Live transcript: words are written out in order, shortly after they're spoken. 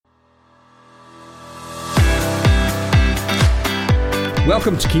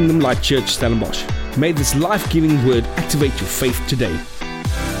Welcome to Kingdom Light Church Stellenbosch. May this life-giving word activate your faith today.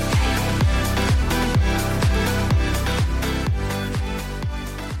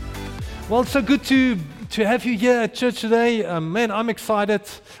 Well, it's so good to have you here at church today. Man, I'm excited.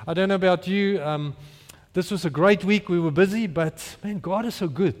 I don't know about you. This was a great week. We were busy, but man, God is so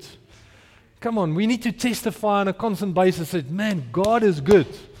good. Come on, we need to testify on a constant basis that, man, God is good.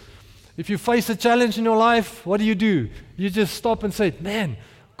 If you face a challenge in your life, what do? You just stop and say, man,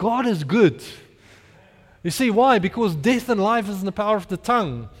 God is good. You see, why? Because death and life is in the power of the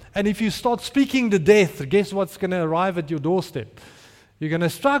tongue. And if you start speaking the death, guess what's going to arrive at your doorstep? You're going to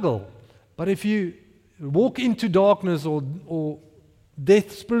struggle. But if you walk into darkness or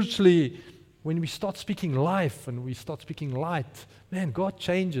death spiritually, when we start speaking life and we start speaking light, man, God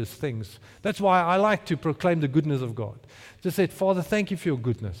changes things. That's why I like to proclaim the goodness of God. Just say, Father, thank you for your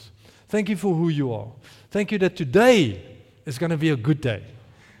goodness. Thank you for who you are. Thank you that today is going to be a good day.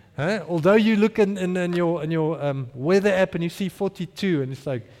 Although you look in your weather app and you see 42 and it's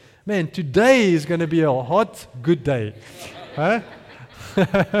like, man, today is going to be a hot, good day.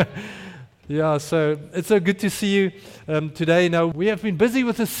 Yeah, so it's so good to see you today. Now, we have been busy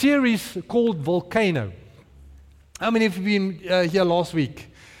with a series called Volcano. How many of you have been here last week?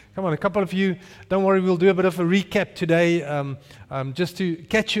 Come on, a couple of you. Don't worry, we'll do a bit of a recap today just to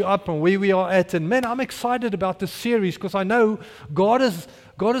catch you up on where we are at. And man, I'm excited about this series because I know God is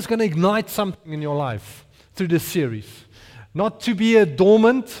going to ignite something in your life through this series. Not to be a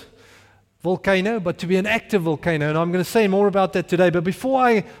dormant volcano, but to be an active volcano. And I'm going to say more about that today. But before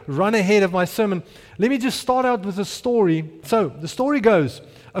I run ahead of my sermon, let me just start out with a story. So the story goes,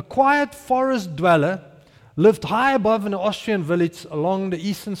 a quiet forest dweller lived high above an Austrian village along the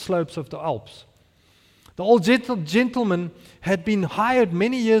eastern slopes of the Alps. The old gentleman had been hired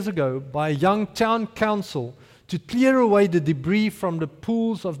many years ago by a young town council to clear away the debris from the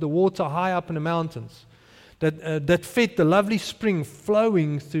pools of the water high up in the mountains that fed the lovely spring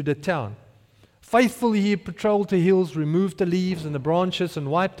flowing through the town. Faithfully, he patrolled the hills, removed the leaves and the branches, and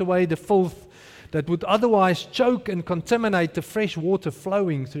wiped away the filth that would otherwise choke and contaminate the fresh water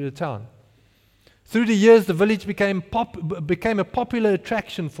flowing through the town. Through the years, the village became a popular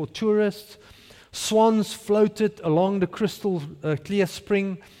attraction for tourists. Swans floated along the crystal clear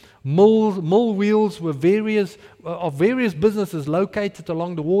spring. Mill wheels were of various businesses located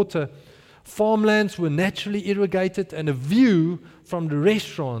along the water. Farmlands were naturally irrigated, and a view from the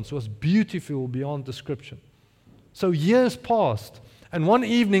restaurants was beautiful beyond description. So years passed, and one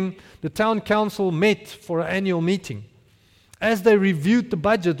evening, the town council met for an annual meeting. As they reviewed the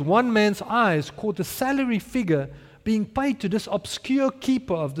budget, one man's eyes caught a salary figure being paid to this obscure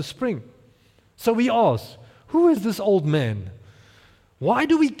keeper of the spring. So he asked, who is this old man? Why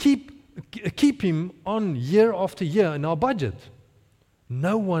do we keep him on year after year in our budget?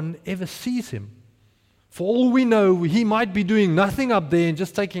 No one ever sees him. For all we know, he might be doing nothing up there and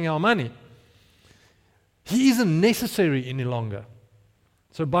just taking our money. He isn't necessary any longer.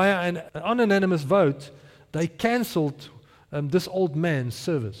 So by an unanimous vote, they cancelled this old man's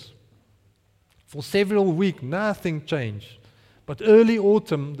service. For several weeks, nothing changed. But early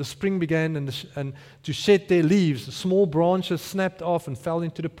autumn, the spring began and to shed their leaves. The small branches snapped off and fell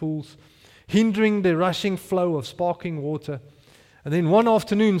into the pools, hindering the rushing flow of sparkling water. And then one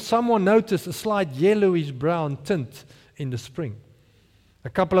afternoon, someone noticed a slight yellowish-brown tint in the spring. A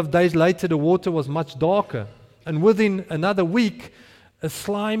couple of days later, the water was much darker. And within another week, a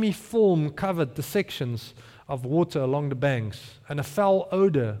slimy film covered the sections of water along the banks, and a foul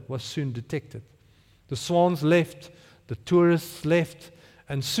odor was soon detected. The swans left, the tourists left,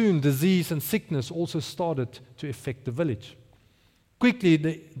 and soon disease and sickness also started to affect the village. Quickly,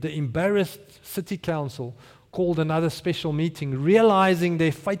 the embarrassed city council called another special meeting, realizing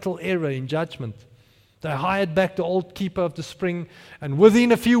their fatal error in judgment. They hired back the old keeper of the spring, and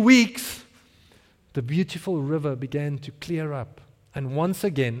within a few weeks, the beautiful river began to clear up, and once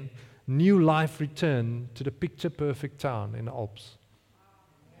again, new life returned to the picture-perfect town in the Alps.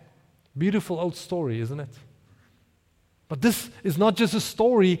 Beautiful old story, isn't it? But this is not just a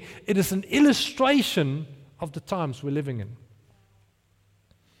story, it is an illustration of the times we're living in.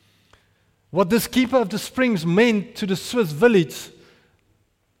 What this keeper of the springs meant to the Swiss village,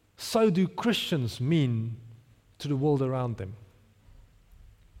 so do Christians mean to the world around them.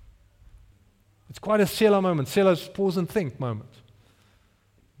 It's quite a Selah moment, Selah's pause and think moment.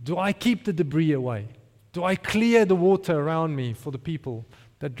 Do I keep the debris away? Do I clear the water around me for the people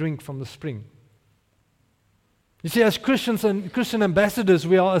that drink from the spring? You see, as Christians and Christian ambassadors,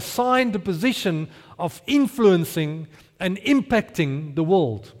 we are assigned the position of influencing and impacting the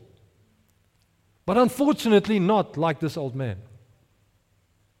world. But unfortunately, not like this old man.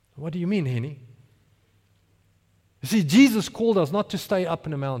 What do you mean, Henny? You see, Jesus called us not to stay up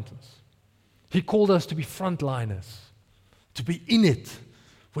in the mountains. He called us to be frontliners, to be in it,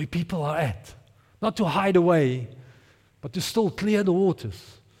 where people are at. Not to hide away, but to still clear the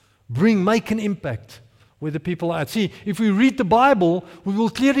waters. Make an impact where the people are at. See, if we read the Bible, we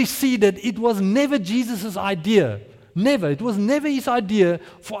will clearly see that it was never Jesus' idea. Never. It was never his idea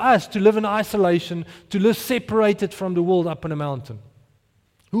for us to live in isolation, to live separated from the world up on a mountain.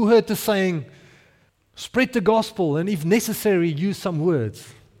 Who heard the saying, spread the gospel and if necessary, use some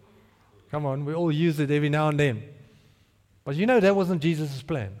words? Come on, we all use it every now and then. But you know that wasn't Jesus'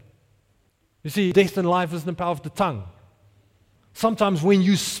 plan. You see, death and life is in the power of the tongue. Sometimes when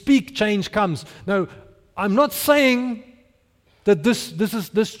you speak, change comes. No, I'm not saying that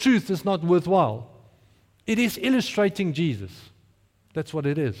this truth is not worthwhile. It is illustrating Jesus. That's what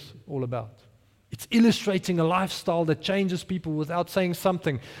it is all about. It's illustrating a lifestyle that changes people without saying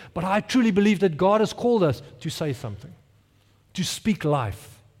something. But I truly believe that God has called us to say something, to speak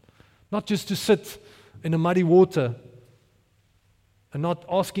life, not just to sit in the muddy water and not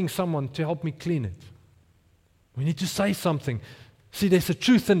asking someone to help me clean it. We need to say something. See, there's a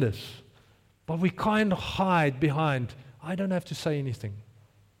truth in this, but we can't hide behind, I don't have to say anything.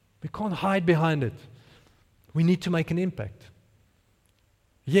 We can't hide behind it. We need to make an impact.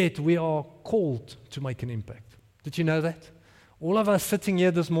 Yet we are called to make an impact. Did you know that? All of us sitting here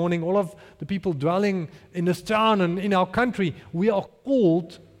this morning, all of the people dwelling in this town and in our country, we are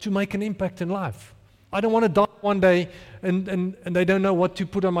called to make an impact in life. I don't want to die one day and they don't know what to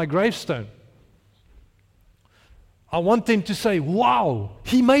put on my gravestone. I want them to say, wow,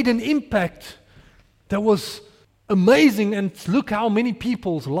 he made an impact that was amazing, and look how many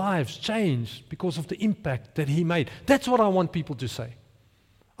people's lives changed because of the impact that he made. That's what I want people to say.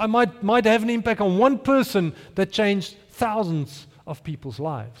 I might have an impact on one person that changed thousands of people's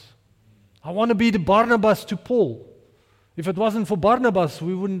lives. I want to be the Barnabas to Paul. If it wasn't for Barnabas,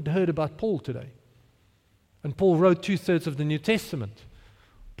 we wouldn't have heard about Paul today. And Paul wrote 2/3 of the New Testament.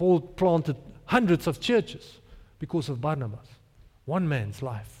 Paul planted hundreds of churches because of Barnabas. One man's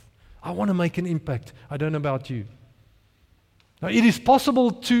life. I want to make an impact. I don't know about you. Now, it is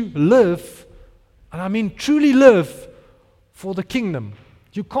possible to live, and I mean truly live, for the kingdom.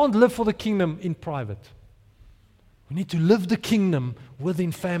 You can't live for the kingdom in private. We need to live the kingdom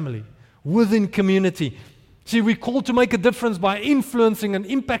within family, within community. See, we're called to make a difference by influencing and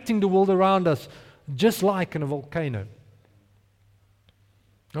impacting the world around us, just like in a volcano.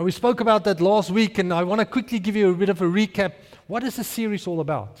 Now, we spoke about that last week, and I want to quickly give you a bit of a recap. What is the series all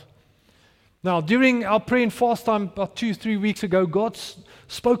about? Now, during our prayer and fast time about 2-3 weeks ago, God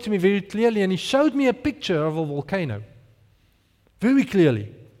spoke to me very clearly, and He showed me a picture of a volcano. Very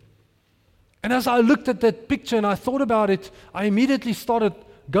clearly. And as I looked at that picture and I thought about it, I immediately started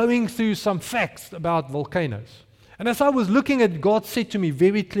going through some facts about volcanoes. And as I was looking at it, God said to me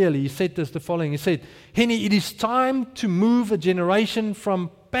very clearly, He said the following. He said, Henny, it is time to move a generation from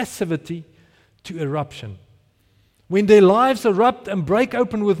passivity to eruption. When their lives erupt and break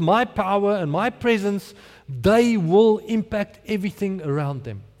open with my power and my presence, they will impact everything around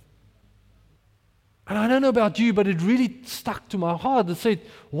them. And I don't know about you, but it really stuck to my heart. It said,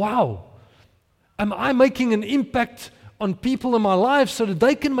 wow, am I making an impact on people in my life so that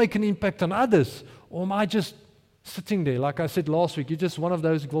they can make an impact on others? Or am I just sitting there? Like I said last week, you're just one of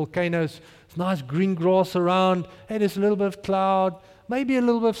those volcanoes. It's nice green grass around. Hey, there's a little bit of cloud, maybe a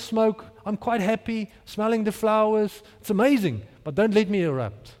little bit of smoke. I'm quite happy, smelling the flowers. It's amazing, but don't let me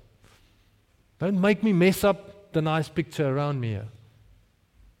erupt. Don't make me mess up the nice picture around me here.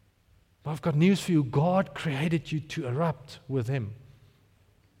 But I've got news for you. God created you to erupt with Him.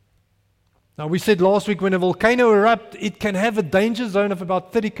 Now, we said last week when a volcano erupts, it can have a danger zone of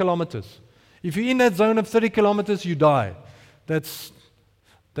about 30 kilometers. If you're in that zone of 30 kilometers, you die. That's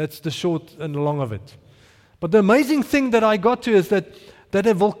the short and the long of it. But the amazing thing that I got to is that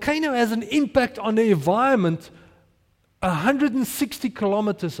a volcano has an impact on the environment 160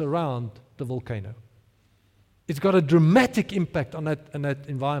 kilometers around the volcano. It's got a dramatic impact on that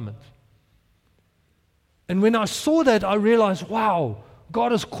environment. And when I saw that, I realized, wow,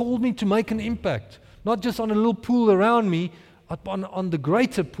 God has called me to make an impact, not just on a little pool around me, but on the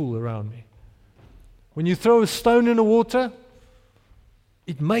greater pool around me. When you throw a stone in the water,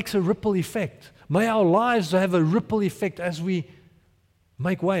 it makes a ripple effect. May our lives have a ripple effect as we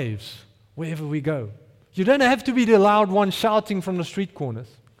make waves wherever we go. You don't have to be the loud one shouting from the street corners.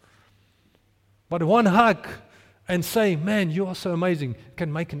 But one hug and say, man, you are so amazing,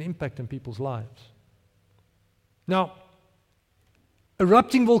 can make an impact in people's lives. Now,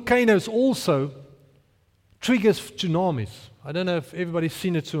 erupting volcanoes also triggers tsunamis. I don't know if everybody's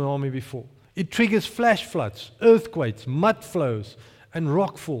seen a tsunami before. It triggers flash floods, earthquakes, mud flows, and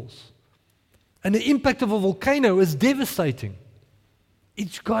rock falls. And the impact of a volcano is devastating.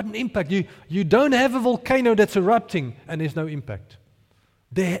 It's got an impact. You don't have a volcano that's erupting and there's no impact.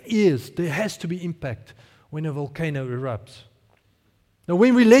 There has to be impact when a volcano erupts. Now,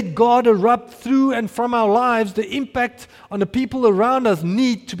 when we let God erupt through and from our lives, the impact on the people around us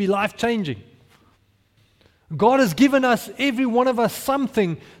need to be life-changing. God has given us, every one of us,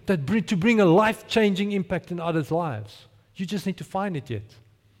 something to bring a life-changing impact in others' lives. You just need to find it yet.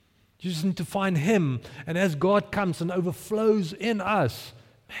 You just need to find Him. And as God comes and overflows in us,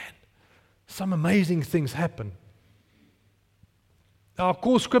 man, some amazing things happen. Our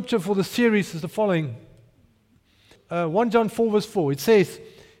core scripture for the series is the following. 1 John 4 verse 4. It says,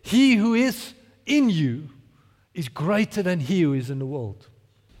 He who is in you is greater than he who is in the world.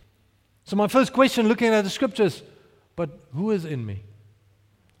 So my first question looking at the scriptures, but who is in me?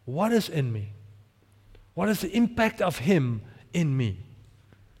 What is in me? What is the impact of Him in me?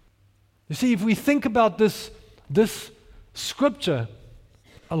 You see, if we think about this scripture,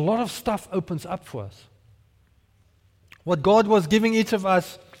 a lot of stuff opens up for us. What God was giving each of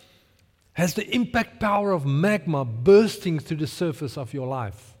us has the impact power of magma bursting through the surface of your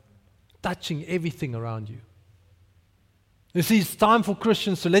life, touching everything around you. You see, it's time for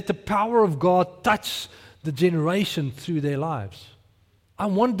Christians to let the power of God touch the generation through their lives. I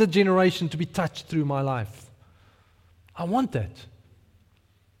want the generation to be touched through my life. I want that.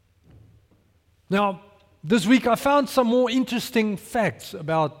 Now, this week I found some more interesting facts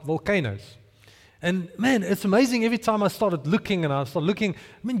about volcanoes. And man, it's amazing every time I started looking and I started looking,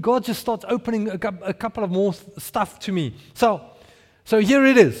 God just starts opening a couple of more stuff to me. So here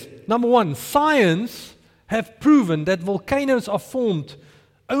it is. Number one, science have proven that volcanoes are formed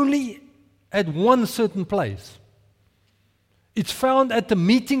only at one certain place. It's found at the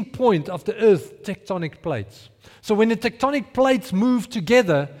meeting point of the Earth's tectonic plates. So when the tectonic plates move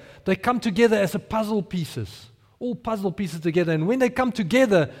together, they come together as a puzzle pieces, all puzzle pieces together. And when they come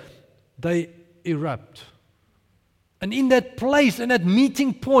together, they erupt. And in that place, in that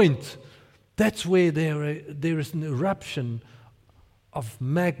meeting point, that's where there is an eruption of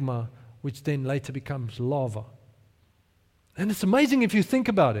magma, which then later becomes lava. And it's amazing if you think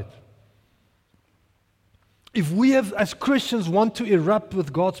about it. If we as Christians want to erupt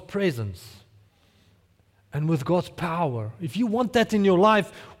with God's presence and with God's power, if you want that in your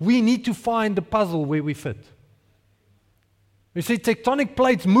life, we need to find the puzzle where we fit. We see tectonic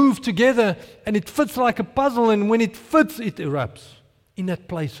plates move together and it fits like a puzzle, and when it fits, it erupts in that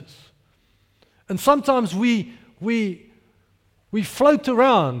places. And sometimes we float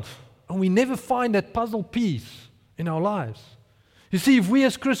around and we never find that puzzle piece in our lives. You see, if we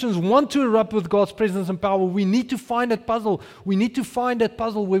as Christians want to erupt with God's presence and power, we need to find that puzzle. We need to find that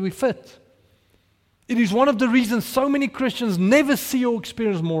puzzle where we fit. It is one of the reasons so many Christians never see or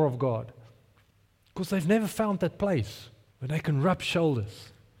experience more of God, because they've never found that place where they can rub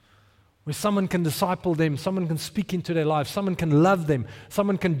shoulders, where someone can disciple them, someone can speak into their life, someone can love them,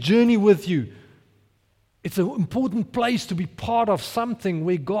 someone can journey with you. It's an important place to be part of something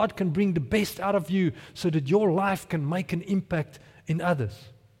where God can bring the best out of you so that your life can make an impact in others.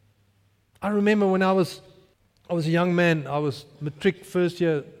 I remember when I was a young man, I was matric first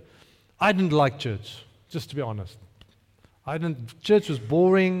year, I didn't like church, just to be honest. Church was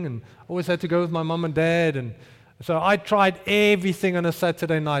boring, and I always had to go with my mom and dad, and so I tried everything on a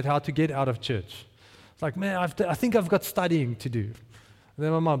Saturday night, how to get out of church. It's like, man, I think I've got studying to do. And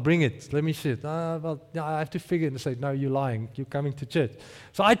then my mom, bring it, let me see it. I have to figure it and say, no, you're lying, you're coming to church.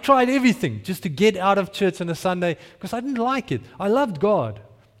 So I tried everything just to get out of church on a Sunday because I didn't like it. I loved God.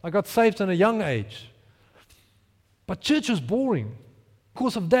 I got saved at a young age. But church was boring.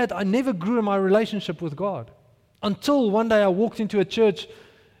 Because of that, I never grew in my relationship with God. Until one day I walked into a church,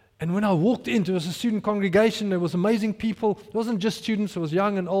 and when I walked in, there was a student congregation, there was amazing people. It wasn't just students, it was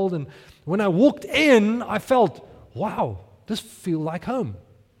young and old. And when I walked in, I felt, wow, this feels like home.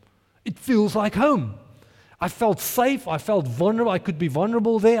 It feels like home. I felt safe. I felt vulnerable. I could be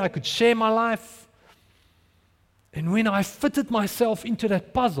vulnerable there. I could share my life. And when I fitted myself into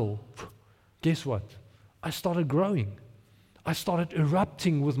that puzzle, guess what? I started growing. I started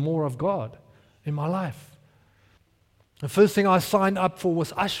erupting with more of God in my life. The first thing I signed up for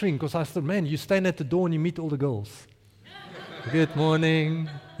was ushering, because I thought, man, you stand at the door and you meet all the girls. Good morning.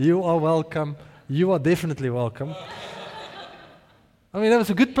 You are welcome. You are definitely welcome. I mean, that was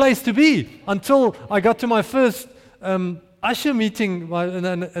a good place to be until I got to my first usher meeting,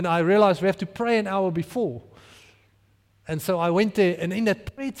 and I realized we have to pray an hour before. And so I went there, and in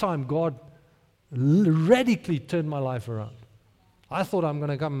that prayer time, God radically turned my life around. I thought I'm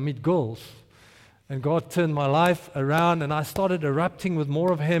going to come and meet girls. And God turned my life around, and I started erupting with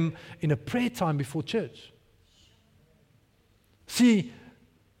more of Him in a prayer time before church. See,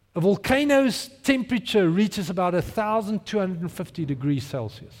 a volcano's temperature reaches about 1,250 degrees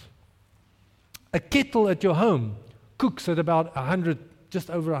Celsius. A kettle at your home cooks at about 100, just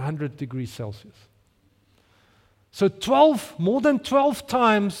over 100 degrees Celsius. So more than 12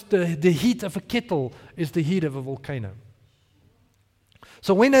 times the heat of a kettle is the heat of a volcano.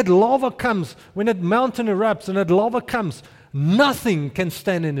 So when that lava comes, when that mountain erupts and that lava comes, nothing can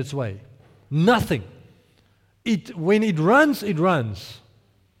stand in its way. Nothing. When it runs, it runs.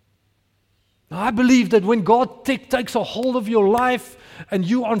 Now, I believe that when God takes a hold of your life and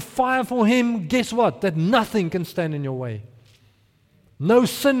you're on fire for Him, guess what? That nothing can stand in your way. No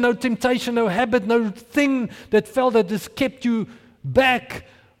sin, no temptation, no habit, no thing that felt that has kept you back.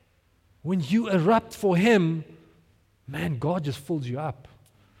 When you erupt for Him, man, God just fills you up.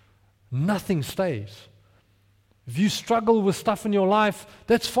 Nothing stays. If you struggle with stuff in your life,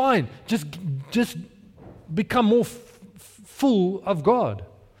 that's fine. Just become more full of God.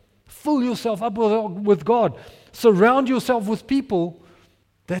 Fill yourself up with God. Surround yourself with people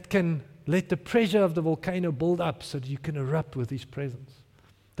that can let the pressure of the volcano build up so that you can erupt with His presence.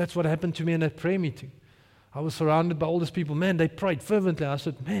 That's what happened to me in that prayer meeting. I was surrounded by all these people. Man, they prayed fervently. I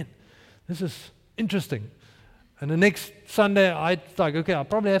said, man, this is interesting. And the next Sunday, I thought, okay, I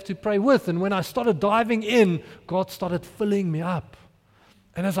probably have to pray with. And when I started diving in, God started filling me up.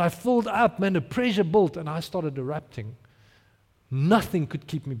 And as I filled up, man, the pressure built and I started erupting. Nothing could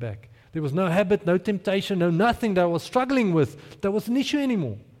keep me back. There was no habit, no temptation, no nothing that I was struggling with that was an issue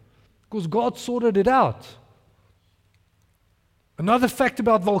anymore. Because God sorted it out. Another fact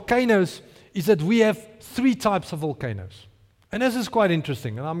about volcanoes is that we have 3 types of volcanoes. And this is quite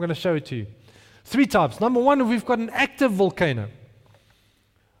interesting, and I'm going to show it to you. 3 types. Number 1, we've got an active volcano.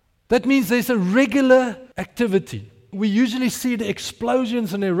 That means there's a regular activity. We usually see the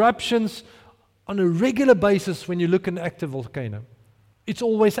explosions and eruptions on a regular basis when you look at an active volcano. It's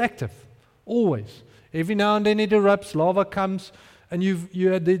always active. Always. Every now and then it erupts, lava comes, and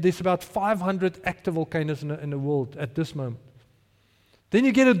there's about 500 active volcanoes in the world at this moment. Then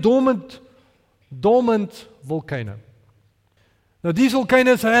you get a dormant volcano. Now, these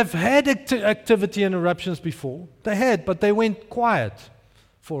volcanoes have had activity and eruptions before. They had, but they went quiet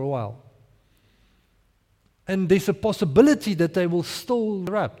for a while. And there's a possibility that they will still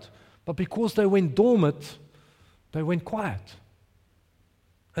erupt. But because they went dormant, they went quiet.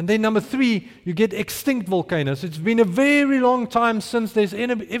 And then number 3, you get extinct volcanoes. It's been a very long time since there's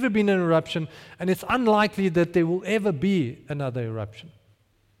ever been an eruption, and it's unlikely that there will ever be another eruption.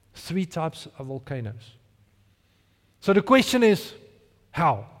 3 types of volcanoes. So the question is,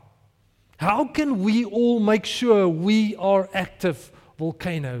 how? How can we all make sure we are active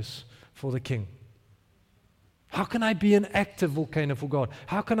volcanoes for the King? How can I be an active volcano for God?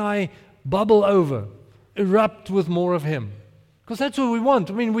 How can I bubble over, erupt with more of Him? Because that's what we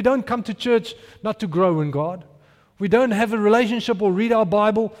want. I mean, we don't come to church not to grow in God. We don't have a relationship or read our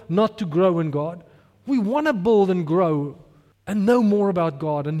Bible not to grow in God. We want to build and grow and know more about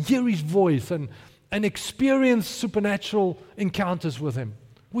God and hear His voice and experience supernatural encounters with Him.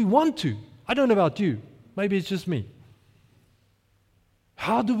 We want to. I don't know about you. Maybe it's just me.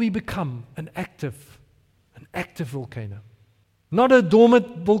 How do we become an active volcano? Not a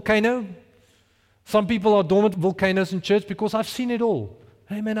dormant volcano. Some people are dormant volcanoes in church because I've seen it all.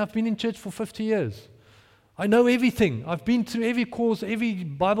 Hey man, I've been in church for 50 years. I know everything. I've been through every course, every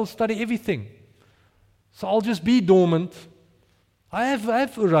Bible study, everything. So I'll just be dormant. I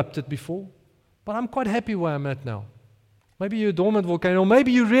have erupted before, but I'm quite happy where I'm at now. Maybe you're a dormant volcano, or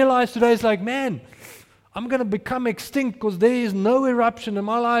maybe you realize today it's like, man, I'm going to become extinct because there is no eruption in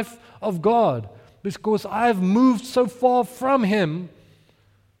my life of God because I've moved so far from Him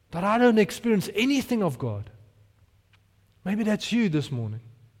that I don't experience anything of God. Maybe that's you this morning.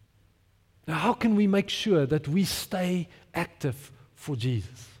 Now, how can we make sure that we stay active for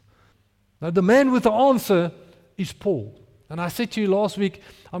Jesus? Now, the man with the answer is Paul. And I said to you last week,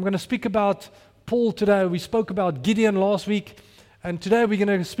 I'm going to speak about Paul today. We spoke about Gideon last week. And today we're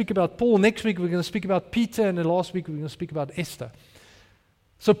going to speak about Paul. Next week we're going to speak about Peter. And then last week we're going to speak about Esther.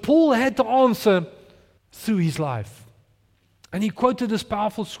 So Paul had to answer through his life. And he quoted this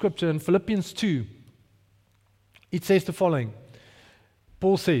powerful scripture in Philippians 2. It says the following.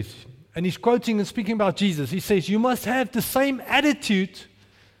 Paul says, and he's quoting and speaking about Jesus. He says, you must have the same attitude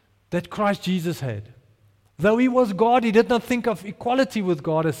that Christ Jesus had. Though He was God, He did not think of equality with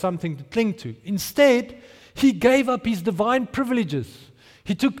God as something to cling to. Instead, He gave up His divine privileges. He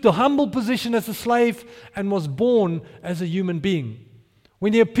He took the humble position as a slave and was born as a human being.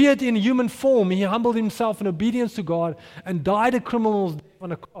 When he appeared in human form, he humbled himself in obedience to God and died a criminal's death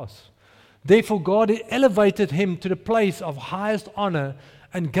on a cross. Therefore, God elevated him to the place of highest honor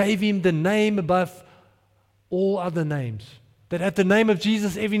and gave him the name above all other names. That at the name of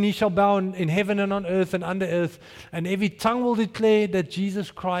Jesus, every knee shall bow in heaven and on earth and under earth, and every tongue will declare that Jesus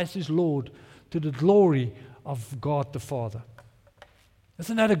Christ is Lord, to the glory of God the Father.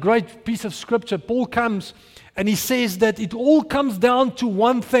 Isn't that a great piece of scripture? Paul comes and he says that it all comes down to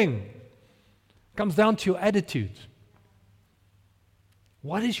one thing. It comes down to your attitude.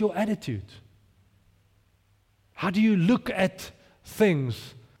 What is your attitude? How do you look at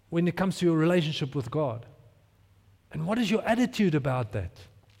things when it comes to your relationship with God? And what is your attitude about that?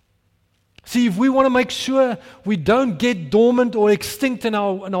 See, if we want to make sure we don't get dormant or extinct in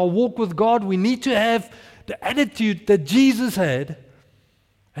our walk with God, we need to have the attitude that Jesus had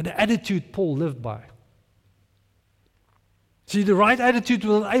and the attitude Paul lived by. See, the right attitude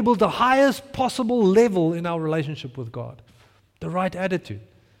will enable the highest possible level in our relationship with God. The right attitude.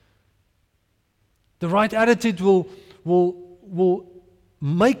 The right attitude will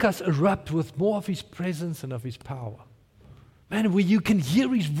make us erupt with more of His presence and of His power. Man, where you can hear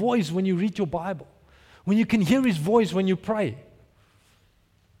His voice when you read your Bible. When you can hear His voice when you pray.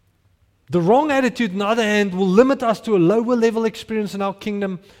 The wrong attitude, on the other hand, will limit us to a lower level experience in our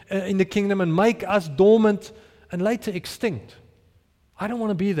kingdom, in the kingdom, and make us dormant and later extinct. I don't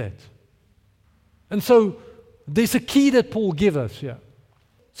want to be that. And so there's a key that Paul gives us here.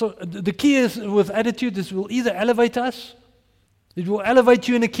 So the key is with attitude is it will either elevate us, it will elevate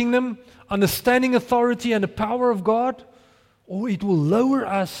you in the kingdom, understanding authority and the power of God, or it will lower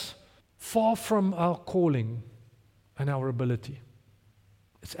us far from our calling and our ability.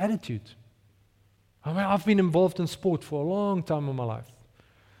 It's attitude. I mean, I've been involved in sport for a long time in my life.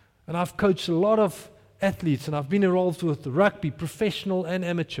 And I've coached a lot of athletes, and I've been involved with rugby, professional and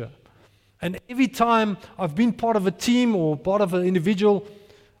amateur. And every time I've been part of a team or part of an individual,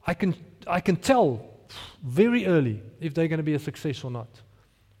 I can tell very early if they're going to be a success or not,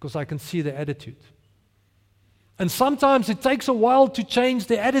 because I can see their attitude. And sometimes it takes a while to change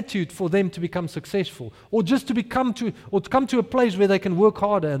their attitude for them to become successful, or just to come to a place where they can work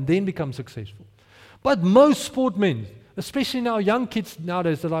harder and then become successful. But most sportmen, especially now young kids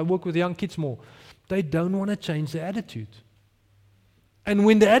nowadays that I work with young kids more, they don't want to change their attitude. And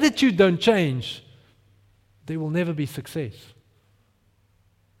when the attitude don't change, there will never be success.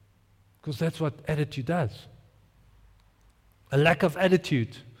 Because that's what attitude does. A lack of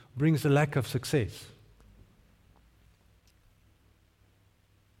attitude brings a lack of success.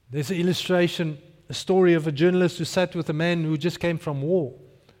 There's an illustration, a story of a journalist who sat with a man who just came from war.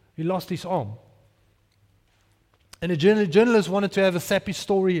 He lost his arm. And the journalist wanted to have a sappy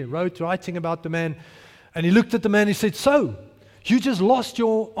story, writing about the man. And he looked at the man and he said, "So, you just lost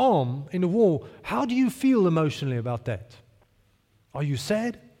your arm in the war. How do you feel emotionally about that? Are you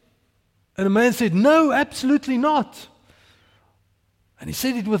sad?" And the man said, "No, absolutely not." And he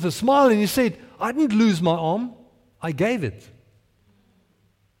said it with a smile and he said, "I didn't lose my arm, I gave it."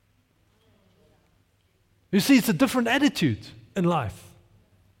 You see, it's a different attitude in life.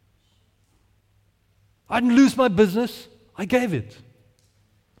 I didn't lose my business, I gave it.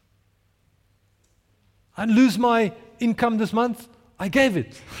 I didn't lose my income this month, I gave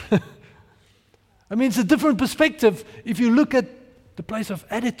it. I mean, it's a different perspective if you look at the place of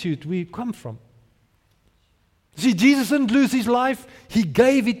attitude we come from. See, Jesus didn't lose His life, He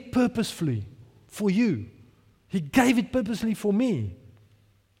gave it purposefully for you. He gave it purposely for me.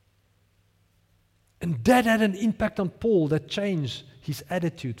 And that had an impact on Paul that changed his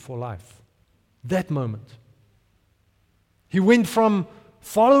attitude for life. That moment. He went from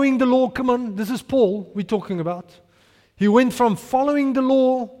following the law, come on, this is Paul we're talking about. He went from following the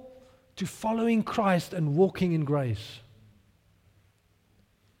law to following Christ and walking in grace.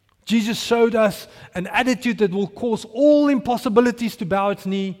 Jesus showed us an attitude that will cause all impossibilities to bow its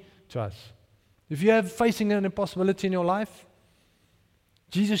knee to us. If you have facing an impossibility in your life,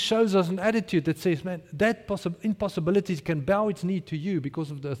 Jesus shows us an attitude that says, man, that impossibility can bow its knee to you because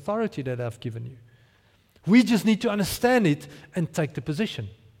of the authority that I've given you. We just need to understand it and take the position.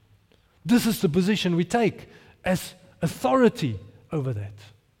 This is the position we take as authority over that.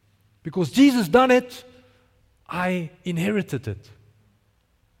 Because Jesus done it, I inherited it.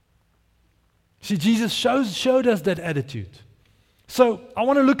 See, Jesus showed us that attitude. So I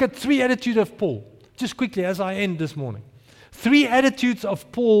want to look at 3 attitudes of Paul, just quickly as I end this morning. 3 attitudes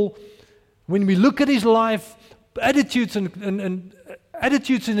of Paul, when we look at his life, attitudes and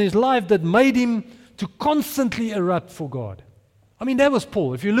attitudes in his life that made him to constantly erupt for God. I mean, that was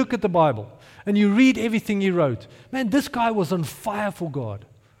Paul. If you look at the Bible and you read everything he wrote, man, this guy was on fire for God.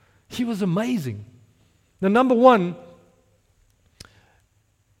 He was amazing. Now, number one,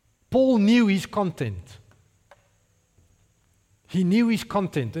 Paul knew his content. He knew his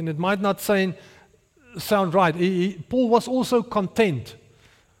content, and it might not sound right. Paul was also content,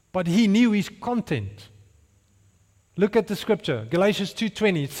 but he knew his content. Look at the scripture, Galatians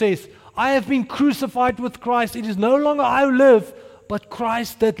 2:20. It says, I have been crucified with Christ. It is no longer I who live, but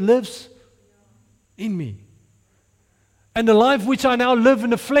Christ that lives in me. And the life which I now live in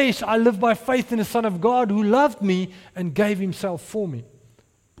the flesh, I live by faith in the Son of God who loved me and gave himself for me.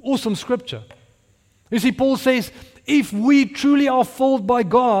 Awesome scripture. You see, Paul says, if we truly are filled by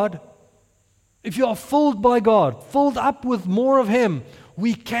God, if you are filled by God, filled up with more of Him,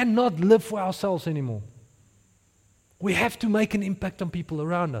 we cannot live for ourselves anymore. We have to make an impact on people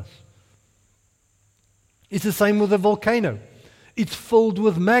around us. It's the same with a volcano. It's filled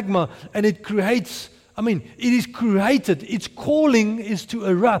with magma and it creates, it is created. Its calling is to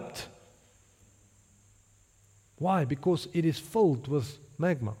erupt. Why? Because it is filled with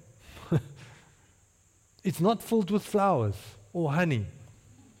magma. It's not filled with flowers or honey.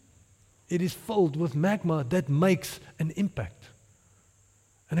 It is filled with magma that makes an impact.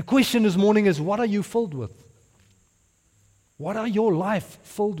 And the question this morning is, what are you filled with? What are your life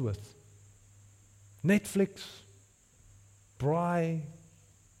filled with? Netflix? Braai?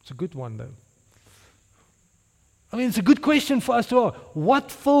 It's a good one though. It's a good question for us to ask.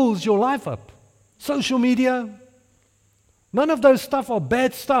 What fills your life up? Social media? None of those stuff are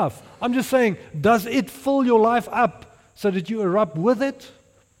bad stuff. I'm just saying, does it fill your life up so that you erupt with it?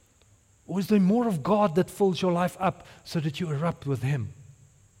 Or is there more of God that fills your life up so that you erupt with Him?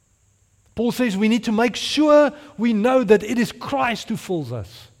 Paul says we need to make sure we know that it is Christ who fills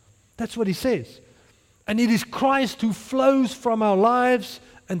us. That's what he says. And it is Christ who flows from our lives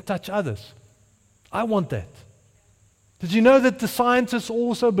and touch others. I want that. Did you know that the scientists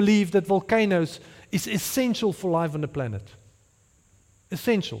also believe that volcanoes is essential for life on the planet?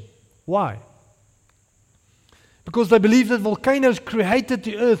 Essential. Why? Because they believe that volcanoes created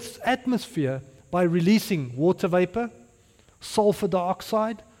the Earth's atmosphere by releasing water vapor, sulfur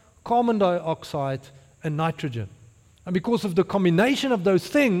dioxide, carbon dioxide, and nitrogen. And because of the combination of those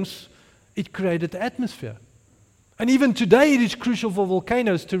things, it created the atmosphere. And even today it is crucial for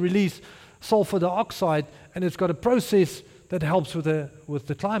volcanoes to release sulfur dioxide, and it's got a process that helps with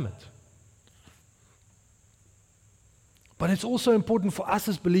the climate. But it's also important for us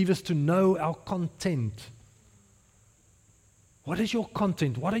as believers to know our content. What is your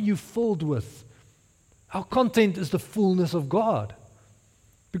content? What are you filled with? Our content is the fullness of God.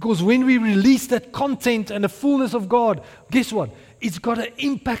 Because when we release that content and the fullness of God, guess what? It's got an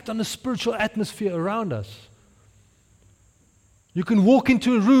impact on the spiritual atmosphere around us. You can walk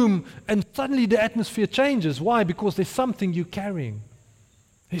into a room and suddenly the atmosphere changes. Why? Because there's something you're carrying.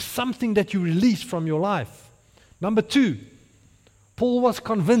 There's something that you release from your life. Number 2, Paul was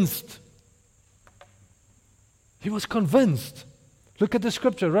convinced. He was convinced. Look at the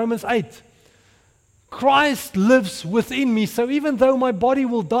scripture, Romans 8. Christ lives within me, so even though my body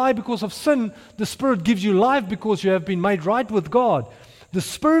will die because of sin, the Spirit gives you life because you have been made right with God. The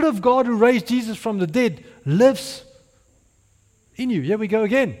Spirit of God who raised Jesus from the dead lives in you. Here we go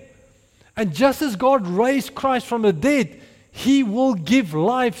again. And just as God raised Christ from the dead, He will give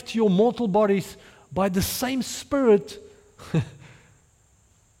life to your mortal bodies by the same Spirit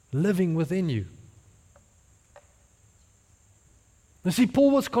living within you. You see,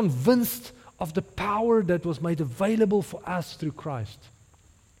 Paul was convinced of the power that was made available for us through Christ.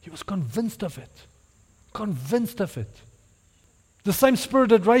 He was convinced of it. Convinced of it. The same Spirit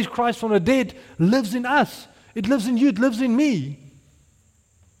that raised Christ from the dead lives in us. It lives in you. It lives in me.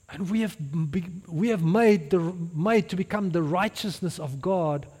 And we have made to become the righteousness of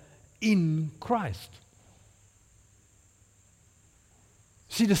God in Christ.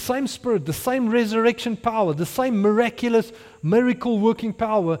 See, the same Spirit, the same resurrection power, the same miraculous, miracle-working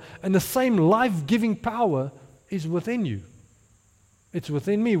power, and the same life-giving power is within you. It's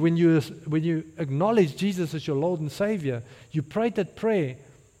within me. When you acknowledge Jesus as your Lord and Savior, you prayed that prayer,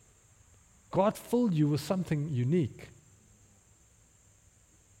 God filled you with something unique.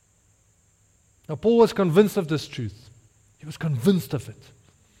 Now, Paul was convinced of this truth. He was convinced of it.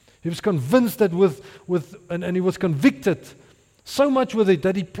 He was convinced that and he was convicted so much with it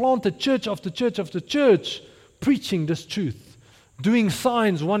that he planted church after church after church, preaching this truth, doing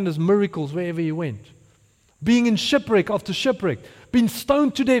signs, wonders, miracles wherever he went, being in shipwreck after shipwreck, being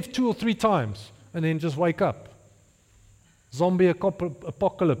stoned to death 2 or 3 times, and then just wake up. Zombie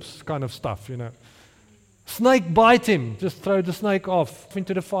apocalypse kind of stuff, Snake bite him, just throw the snake off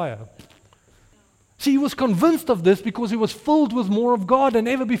into the fire. See, he was convinced of this because he was filled with more of God than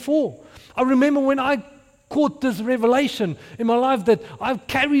ever before. I remember when I caught this revelation in my life that I've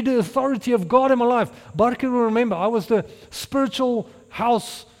carried the authority of God in my life. Barker will remember, I was the spiritual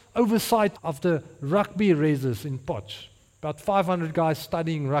house oversight of the rugby races in Potch. About 500 guys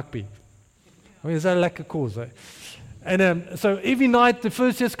studying rugby. I mean, is that a lekker cause, eh? And so every night the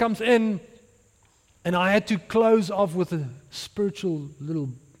first year comes in, and I had to close off with a spiritual little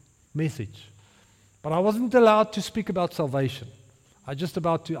message. But I wasn't allowed to speak about salvation. I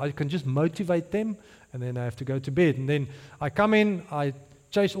can just motivate them, and then I have to go to bed. And then I come in, I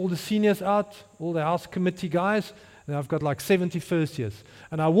chase all the seniors out, all the house committee guys, and I've got like 70 first years.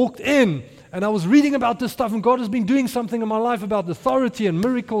 And I walked in, and I was reading about this stuff, and God has been doing something in my life about authority and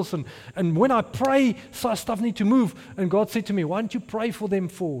miracles. And when I pray, stuff needs to move. And God said to me, why don't you pray for them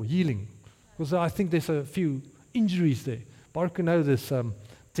for healing? Because I think there's a few injuries there. Barker knows this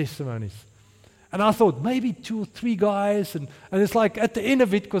testimonies. And I thought, maybe 2 or 3 guys. And it's like at the end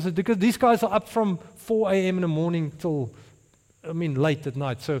of it, because these guys are up from 4 a.m. in the morning till, late at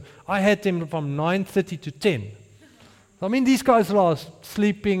night. So I had them from 9:30 to 10. These guys are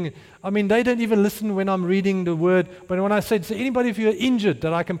sleeping. They don't even listen when I'm reading the word. But when I said, so anybody if you're injured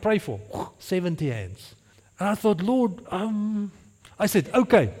that I can pray for? 70 hands. And I thought, Lord, I said,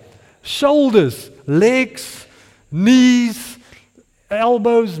 okay, shoulders, legs, knees,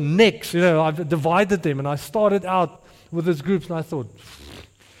 elbows, necks, I've divided them, and I started out with these groups, and I thought,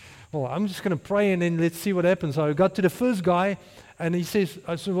 well, I'm just going to pray, and then let's see what happens. So I got to the first guy, and he says,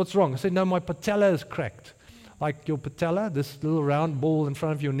 I said, what's wrong? I said, no, my patella is cracked. Like your patella, this little round ball in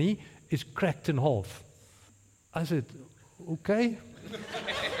front of your knee, is cracked in half. I said, okay.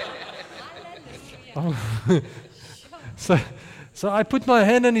 So I put my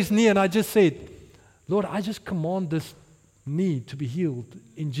hand on his knee, and I just said, Lord, I just command this need to be healed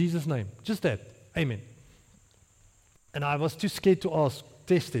in Jesus' name. Just that. Amen. And I was too scared to ask,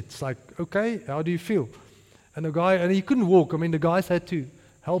 test it. It's like, okay, how do you feel? And the guy, and he couldn't walk. The guys had to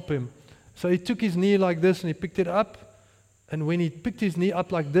help him. So he took his knee like this and he picked it up. And when he picked his knee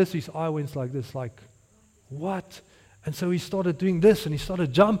up like this, his eye went like this, like, what? And so he started doing this and he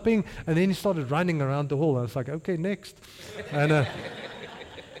started jumping and then he started running around the hall. I was like, okay, next. And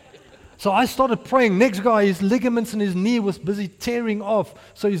so I started praying. Next guy, his ligaments in his knee was busy tearing off.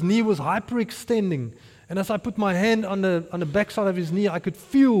 So his knee was hyperextending. And as I put my hand on the backside of his knee, I could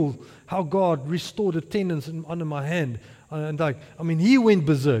feel how God restored the tendons under my hand. And he went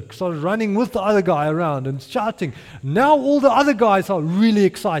berserk, started running with the other guy around and shouting. Now all the other guys are really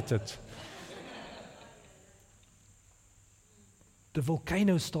excited. The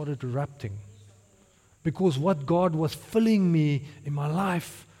volcano started erupting because what God was filling me in my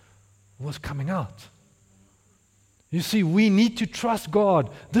life was coming out. You see, we need to trust God.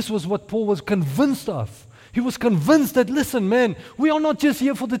 This was what Paul was convinced of. He was convinced that, listen, man, we are not just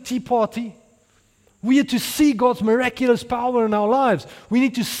here for the tea party. We are to see God's miraculous power in our lives. We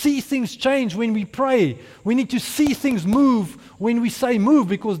need to see things change when we pray. We need to see things move when we say move,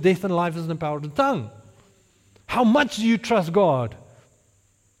 because death and life is in the power of the tongue. How much do you trust God?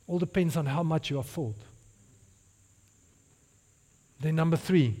 All depends on how much you are filled. Then number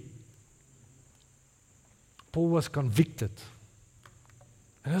 3, Paul was convicted.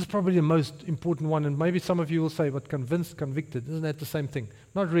 And that's probably the most important one. And maybe some of you will say, but convinced, convicted, isn't that the same thing?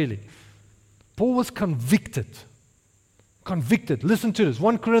 Not really. Paul was convicted. Convicted. Listen to this.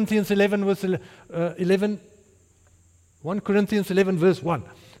 1 Corinthians 11 verse 1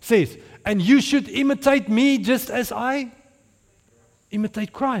 says, and you should imitate me just as I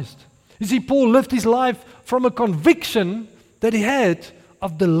imitate Christ. You see, Paul lived his life from a conviction that he had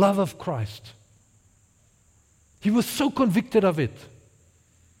of the love of Christ. He was so convicted of it.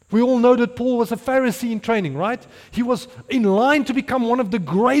 We all know that Paul was a Pharisee in training, right? He was in line to become one of the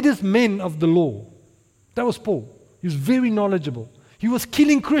greatest men of the law. That was Paul. He was very knowledgeable. He was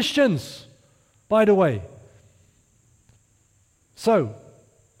killing Christians, by the way. So,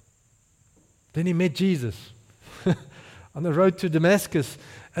 then he met Jesus on the road to Damascus,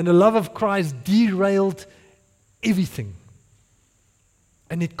 and the love of Christ derailed everything.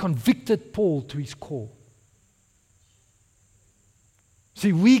 And it convicted Paul to his core.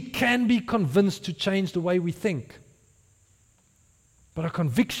 See, we can be convinced to change the way we think, but a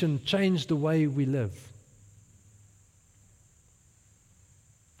conviction changed the way we live.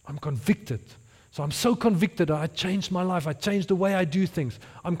 I'm convicted. So I'm so convicted that I changed my life. I changed the way I do things.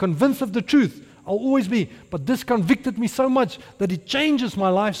 I'm convinced of the truth. I'll always be. But this convicted me so much that it changes my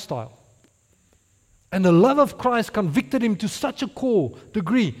lifestyle. And the love of Christ convicted him to such a core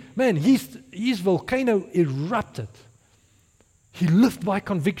degree. Man, his volcano erupted. He lived by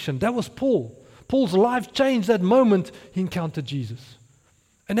conviction. That was Paul. Paul's life changed that moment he encountered Jesus.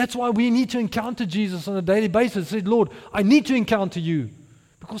 And that's why we need to encounter Jesus on a daily basis. Say, Lord, I need to encounter you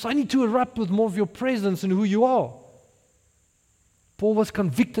because I need to erupt with more of your presence and who you are. Paul was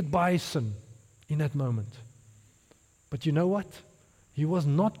convicted by his sin in that moment. But you know what? He was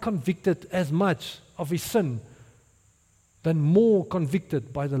not convicted as much of his sin than more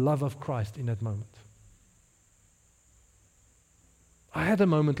convicted by the love of Christ in that moment. I had a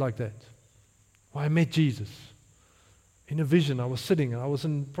moment like that where I met Jesus. In a vision, I was sitting, and I was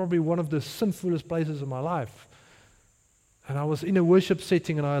in probably one of the sinfulest places of my life. And I was in a worship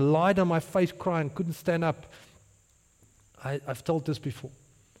setting, and I lied on my face crying, couldn't stand up. I've told this before.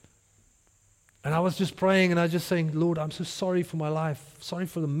 And I was just praying, and I was just saying, Lord, I'm so sorry for my life, sorry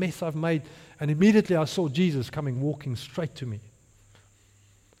for the mess I've made. And immediately I saw Jesus coming, walking straight to me.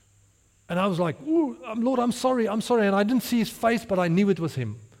 And I was like, Lord, I'm sorry. And I didn't see his face, but I knew it was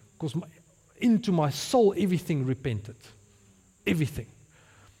him. Because into my soul, everything repented. Everything.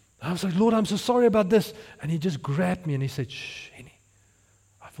 And I was like, Lord, I'm so sorry about this. And he just grabbed me and he said, shh, Henny,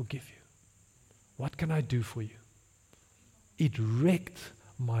 I forgive you. What can I do for you? It wrecked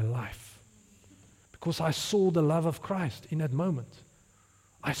my life. Because I saw the love of Christ in that moment.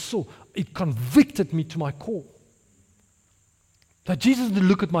 It convicted me to my core. That Jesus didn't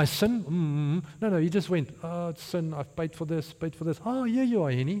look at my sin. No, he just went, it's sin, I've paid for this. Oh, here you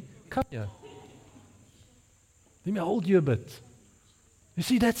are, Henny. Come here. Let me hold you a bit. You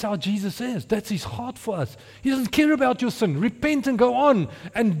see, that's how Jesus is. That's his heart for us. He doesn't care about your sin. Repent and go on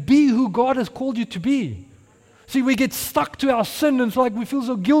and be who God has called you to be. See, we get stuck to our sin and it's like we feel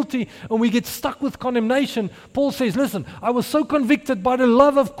so guilty and we get stuck with condemnation. Paul says, listen, I was so convicted by the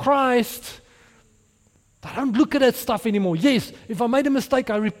love of Christ that I don't look at that stuff anymore. Yes, if I made a mistake,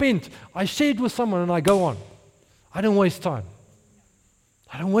 I repent. I share it with someone and I go on. I don't waste time.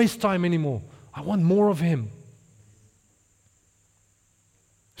 I don't waste time anymore. I want more of him.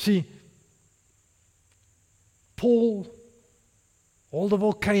 See, Paul, all the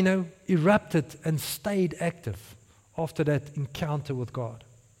volcano erupted and stayed active after that encounter with God.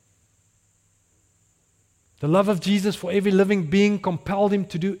 The love of Jesus for every living being compelled him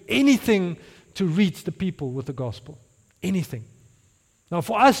to do anything to reach the people with the gospel. Anything. Now,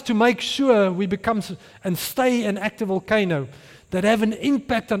 for us to make sure we become and stay an active volcano that have an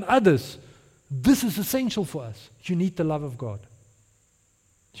impact on others, this is essential for us. You need the love of God.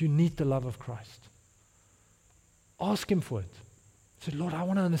 You need the love of Christ. Ask him for it. Say, Lord, I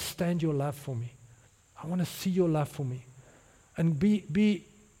want to understand your love for me. I want to see your love for me. And be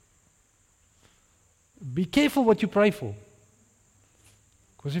careful what you pray for.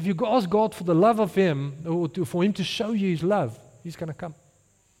 Because if you ask God for the love of him, or for him to show you his love, he's going to come.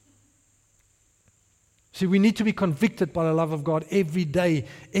 See, we need to be convicted by the love of God every day,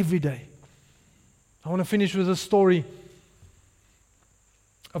 every day. I want to finish with a story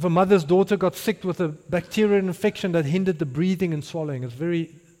of a mother's daughter got sick with a bacterial infection that hindered the breathing and swallowing. It's a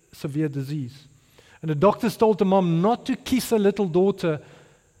very severe disease. And the doctors told the mom not to kiss her little daughter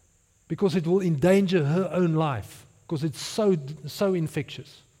because it will endanger her own life, because it's so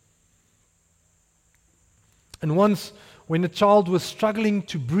infectious. And once, when the child was struggling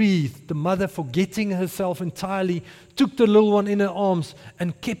to breathe, the mother, forgetting herself entirely, took the little one in her arms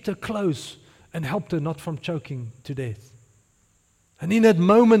and kept her close and helped her not from choking to death. And in that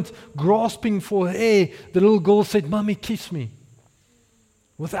moment, grasping for her air, the little girl said, "Mommy, kiss me."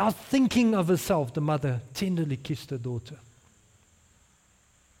 Without thinking of herself, the mother tenderly kissed her daughter.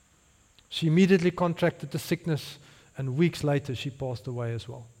 She immediately contracted the sickness, and weeks later she passed away as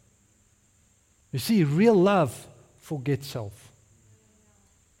well. You see, real love forgets self.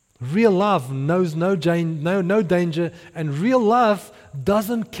 Real love knows no danger, and real love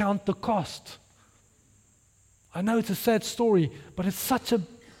doesn't count the cost. I know it's a sad story, but it's such a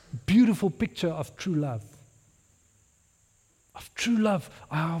beautiful picture of true love. Of true love.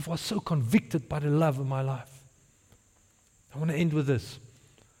 I was so convicted by the love of my life. I want to end with this.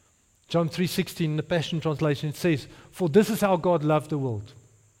 John 3:16, the Passion Translation, it says, "For this is how God loved the world.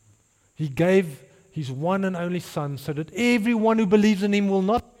 He gave His one and only Son so that everyone who believes in Him will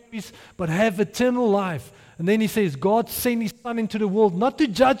not perish but have eternal life." And then He says, God sent His Son into the world not to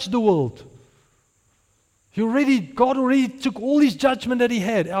judge the world. God already took all His judgment that He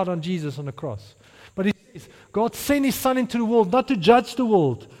had out on Jesus on the cross. But He says, God sent His Son into the world not to judge the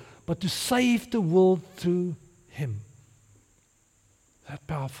world, but to save the world through Him. That's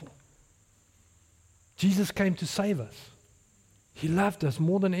powerful. Jesus came to save us. He loved us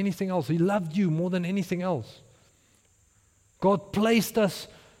more than anything else. He loved you more than anything else. God placed us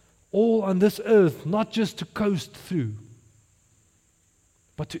all on this earth, not just to coast through,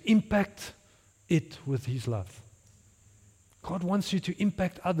 but to impact it with His love. God wants you to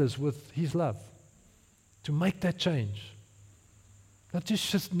impact others with His love, to make that change.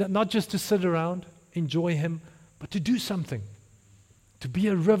 Not just to sit around, enjoy Him, but to do something. To be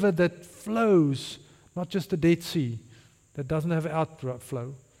a river that flows, not just a Dead Sea that doesn't have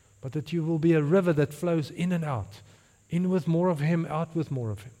outflow, but that you will be a river that flows in and out. In with more of Him, out with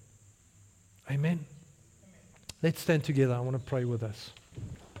more of Him. Amen. Let's stand together. I want to pray with us.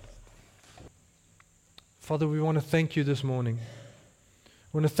 Father, we want to thank You this morning.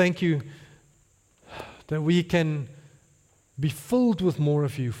 We want to thank You that we can be filled with more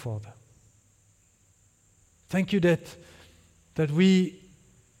of You, Father. Thank You that we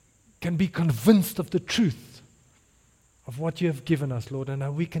can be convinced of the truth of what You have given us, Lord, and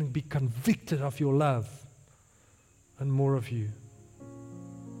that we can be convicted of Your love and more of You.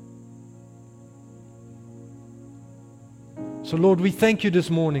 So, Lord, we thank You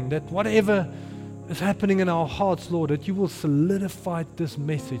this morning that whatever is happening in our hearts, Lord, that You will solidify this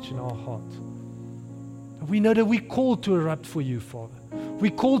message in our heart. We know that we're called to erupt for You, Father.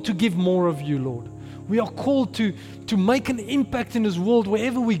 We're called to give more of You, Lord. We are called to make an impact in this world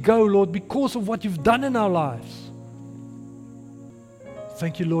wherever we go, Lord, because of what You've done in our lives.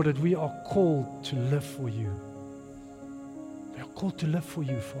 Thank You, Lord, that we are called to live for You. We are called to live for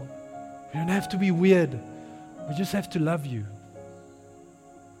You, Father. We don't have to be weird. We just have to love You.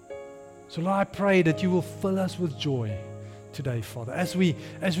 So, Lord, I pray that You will fill us with joy today, Father. As we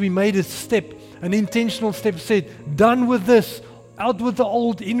made a step, an intentional step, said, done with this, out with the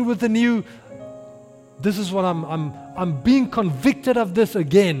old, in with the new. This is what I'm being convicted of this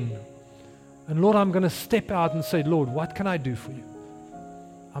again. And Lord, I'm going to step out and say, Lord, what can I do for You?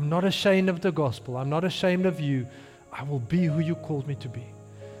 I'm not ashamed of the gospel. I'm not ashamed of You. I will be who You called me to be.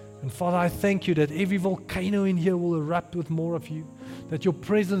 And Father, I thank You that every volcano in here will erupt with more of You, that Your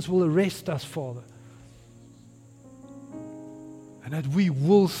presence will arrest us, Father, and that we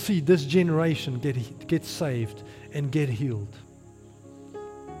will see this generation get saved and get healed.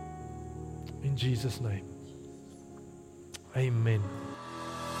 In Jesus' name. Amen.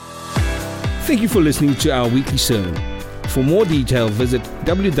 Thank you for listening to our weekly sermon. For more detail, visit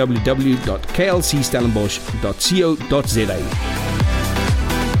www.klcstellenbosch.co.za.